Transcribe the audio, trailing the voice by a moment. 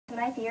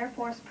tonight, the Air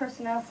Force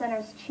Personnel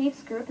Center's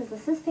Chiefs Group is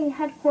assisting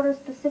Headquarters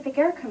Pacific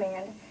Air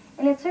Command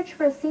in its search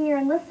for a senior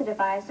enlisted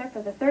advisor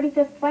for the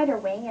 35th Fighter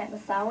Wing at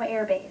Misawa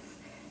Air Base.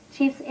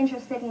 Chiefs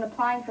interested in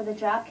applying for the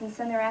job can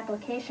send their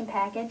application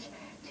package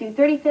to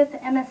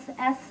 35th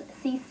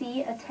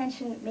MSSCC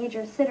Attention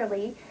Major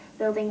Sitterly,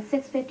 Building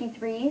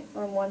 653,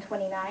 Room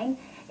 129,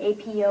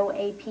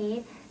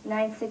 APOAP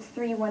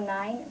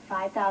 96319,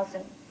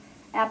 5000.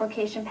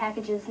 Application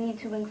packages need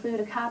to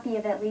include a copy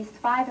of at least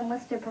 5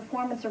 enlisted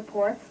performance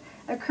reports,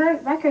 a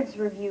current records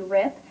review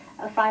RIP,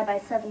 a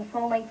 5x7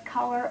 full-length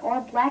collar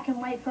or black and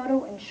white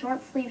photo in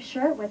short-sleeve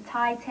shirt with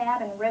tie,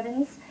 tab, and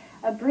ribbons,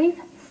 a brief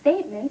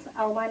statement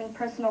outlining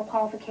personal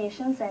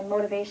qualifications and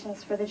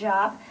motivations for the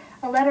job,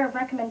 a letter of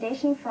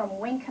recommendation from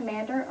wing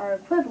commander or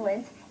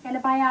equivalent, and a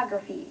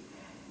biography.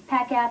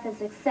 PACAF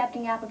is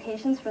accepting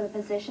applications for the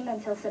position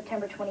until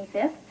September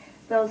 25th.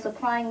 Those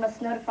applying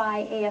must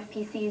notify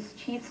AFPC's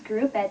Chiefs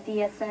Group at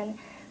DSN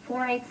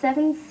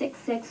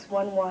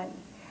 487-6611.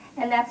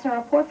 And that's our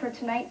report for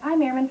tonight.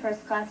 I'm Airman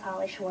First Class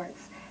Holly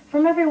Schwartz.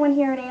 From everyone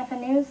here at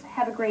AFN News,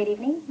 have a great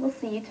evening. We'll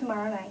see you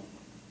tomorrow night.